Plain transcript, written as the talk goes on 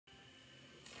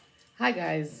Hi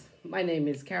guys, my name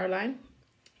is Caroline.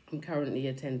 I'm currently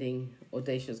attending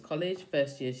Audacious College,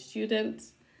 first year student,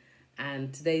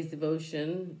 and today's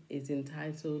devotion is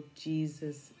entitled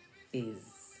Jesus Is.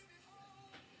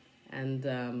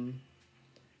 And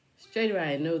straight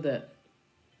away I know that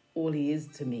all he is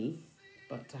to me,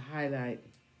 but to highlight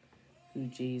who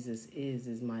Jesus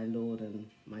is my Lord and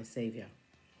my Saviour.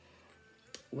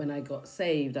 When I got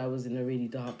saved, I was in a really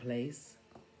dark place.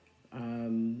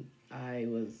 I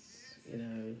was,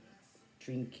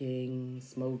 drinking,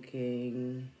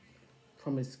 smoking,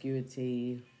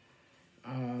 promiscuity.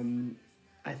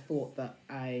 I thought that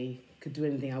I could do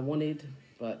anything I wanted,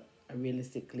 but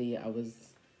realistically, I was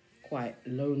quite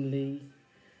lonely,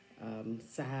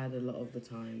 sad a lot of the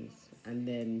times. And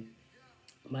then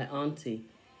my auntie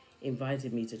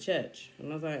invited me to church,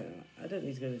 and I was like, I don't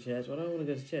need to go to church. What do I want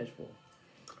to go to church for?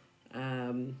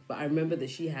 But I remember that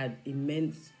she had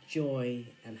immense joy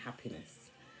and happiness.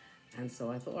 And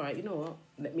so I thought, all right, you know what?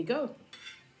 Let me go.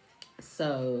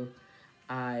 So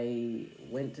I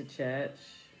went to church,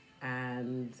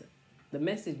 and the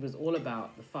message was all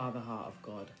about the Father heart of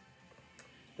God.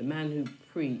 The man who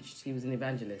preached, he was an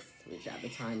evangelist, which at the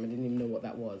time I didn't even know what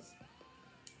that was.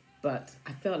 But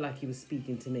I felt like he was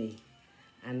speaking to me.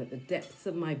 And at the depths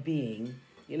of my being,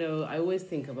 I always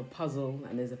think of a puzzle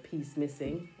and there's a piece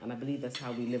missing. And I believe that's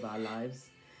how we live our lives.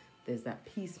 There's that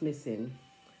piece missing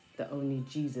that only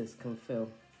Jesus can fill.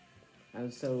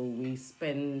 And so we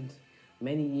spend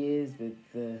many years with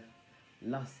the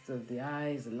lust of the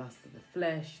eyes, the lust of the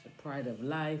flesh, the pride of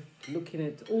life, looking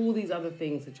at all these other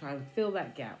things to try and fill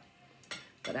that gap.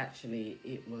 But actually,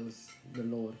 it was the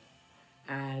Lord.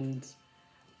 And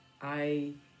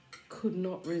I could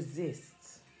not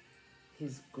resist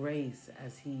his grace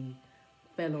as he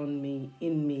fell on me,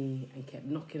 in me, and kept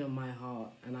knocking on my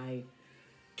heart. And I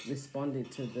responded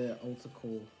to the altar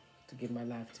call to give my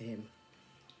life to him.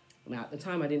 Now, at the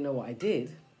time, I didn't know what I did.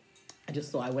 I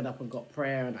just thought I went up and got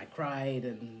prayer and I cried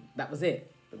and that was it.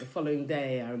 But the following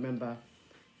day, I remember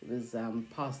it was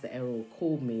Pastor Errol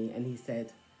called me and he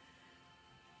said,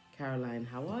 Caroline,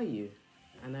 how are you?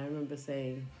 And I remember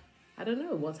saying, I don't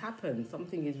know what's happened.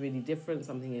 Something is really different.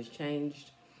 Something has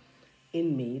changed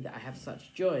in me that I have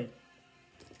such joy.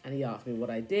 And he asked me what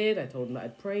I did. I told him that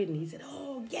I'd prayed and he said,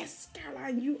 oh, yes,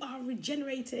 Caroline, you are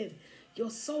regenerated. Your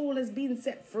soul has been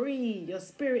set free. Your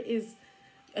spirit is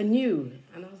anew.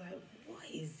 And I was like,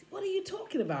 what are you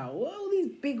talking about? What are all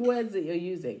these big words that you're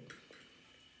using?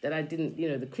 That I didn't,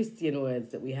 the Christian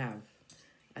words that we have.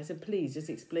 I said, please just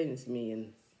explain it to me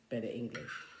in better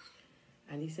English.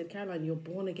 And he said, Caroline, you're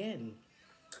born again.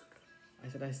 I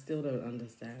said, I still don't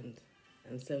understand.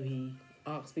 And so he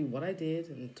asked me what I did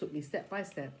and took me step by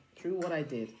step through what I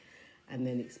did and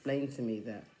then explained to me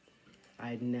that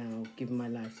I'd now given my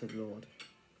life to the Lord.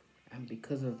 And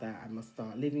because of that, I must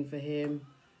start living for him,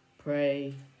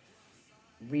 pray,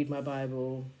 read my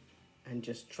Bible, and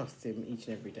just trust him each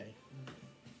and every day.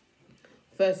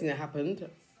 First thing that happened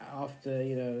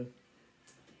after,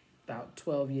 about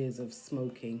 12 years of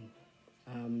smoking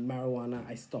marijuana,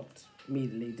 I stopped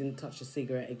immediately. Didn't touch a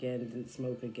cigarette again, didn't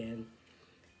smoke again.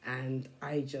 And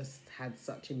I just had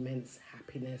such immense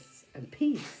happiness and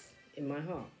peace in my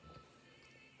heart.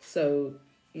 So,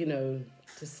 to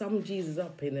sum Jesus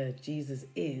up in a Jesus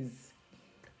is,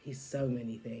 he's so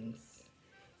many things.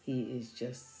 He is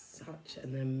just such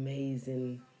an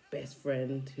amazing best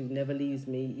friend who never leaves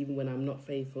me, even when I'm not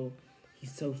faithful.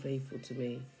 He's so faithful to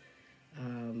me.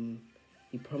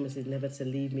 He promises never to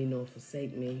leave me nor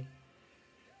forsake me.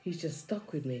 He's just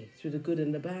stuck with me through the good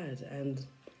and the bad. And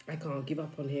I can't give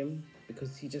up on him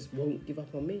because he just won't give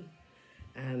up on me.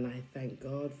 And I thank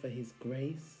God for his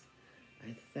grace.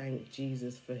 I thank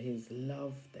Jesus for his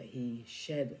love that he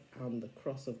shed on the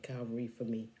cross of Calvary for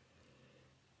me.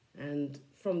 And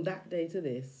from that day to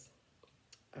this,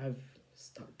 I've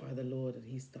stuck by the Lord and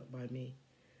he's stuck by me.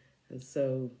 And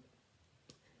so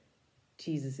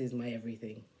Jesus is my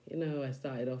everything. I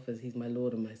started off as he's my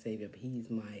Lord and my Saviour, but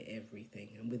he's my everything.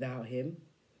 And without him,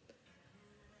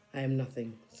 I am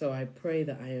nothing. So I pray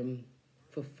that I am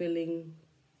fulfilling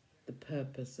the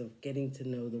purpose of getting to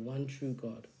know the one true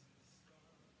God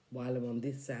while I'm on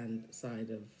this side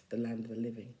of the land of the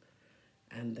living.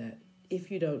 And that if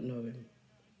you don't know him,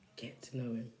 get to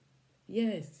know him.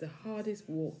 Yes, it's the hardest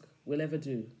walk we'll ever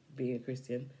do, being a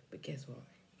Christian. But guess what?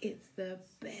 It's the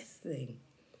best thing.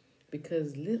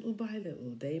 Because little by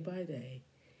little, day by day,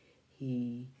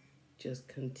 he just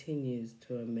continues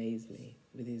to amaze me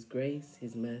with his grace,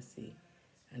 his mercy,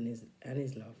 and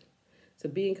his love. So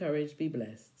be encouraged, be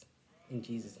blessed. In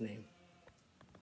Jesus' name.